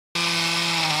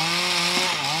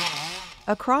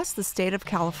Across the state of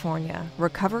California,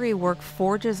 recovery work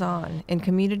forges on in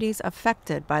communities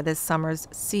affected by this summer's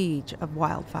siege of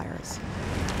wildfires.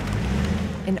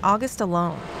 In August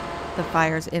alone, the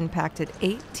fires impacted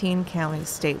 18 counties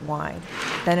statewide.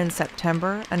 Then in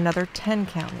September, another 10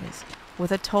 counties,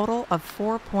 with a total of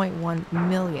 4.1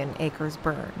 million acres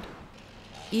burned.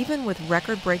 Even with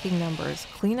record-breaking numbers,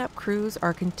 cleanup crews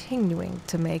are continuing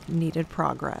to make needed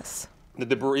progress. The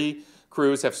debris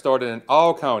crews have started in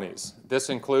all counties. This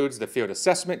includes the field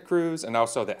assessment crews and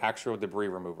also the actual debris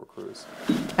removal crews.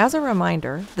 As a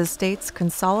reminder, the state's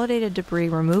Consolidated Debris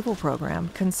Removal Program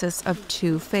consists of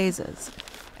 2 phases.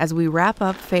 As we wrap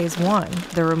up Phase 1,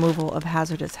 the removal of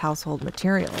hazardous household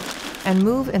materials, and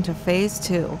move into Phase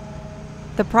 2,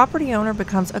 the property owner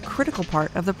becomes a critical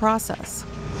part of the process.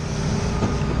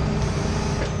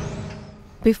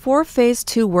 Before Phase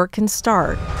 2 work can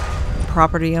start,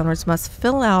 property owners must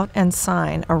fill out and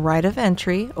sign a right of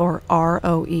entry, or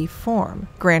ROE form,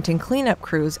 granting cleanup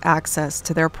crews access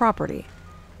to their property.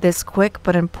 This quick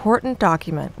but important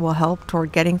document will help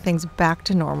toward getting things back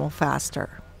to normal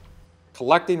faster.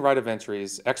 Collecting right of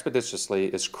entries expeditiously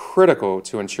is critical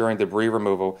to ensuring debris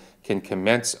removal can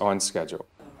commence on schedule.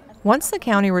 Once the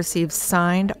county receives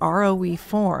signed ROE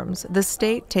forms, the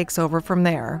state takes over from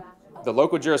there. The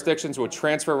local jurisdictions will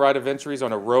transfer right of entries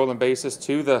on a rolling basis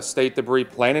to the state debris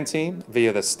planning team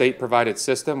via the state-provided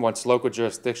system once local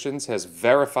jurisdictions has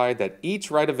verified that each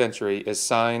right of entry is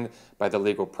signed by the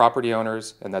legal property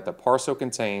owners and that the parcel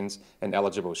contains an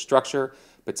eligible structure,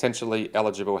 potentially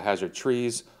eligible hazard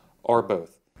trees, or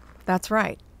both. That's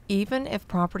right. Even if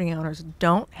property owners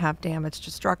don't have damage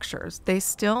to structures, they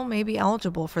still may be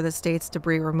eligible for the state's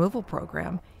debris removal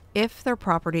program if their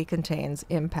property contains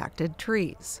impacted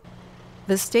trees.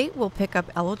 The state will pick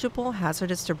up eligible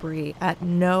hazardous debris at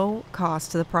no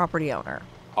cost to the property owner.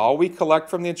 All we collect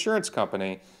from the insurance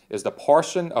company is the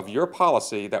portion of your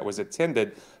policy that was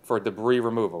intended for debris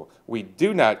removal. We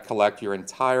do not collect your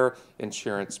entire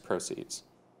insurance proceeds.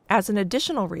 As an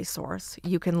additional resource,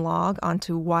 you can log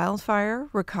onto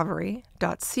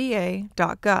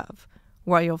wildfirerecovery.ca.gov,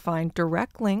 where you'll find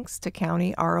direct links to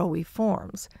county ROE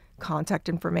forms, contact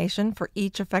information for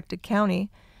each affected county,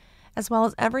 as well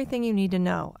as everything you need to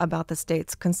know about the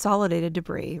state's Consolidated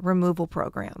Debris Removal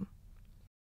Program.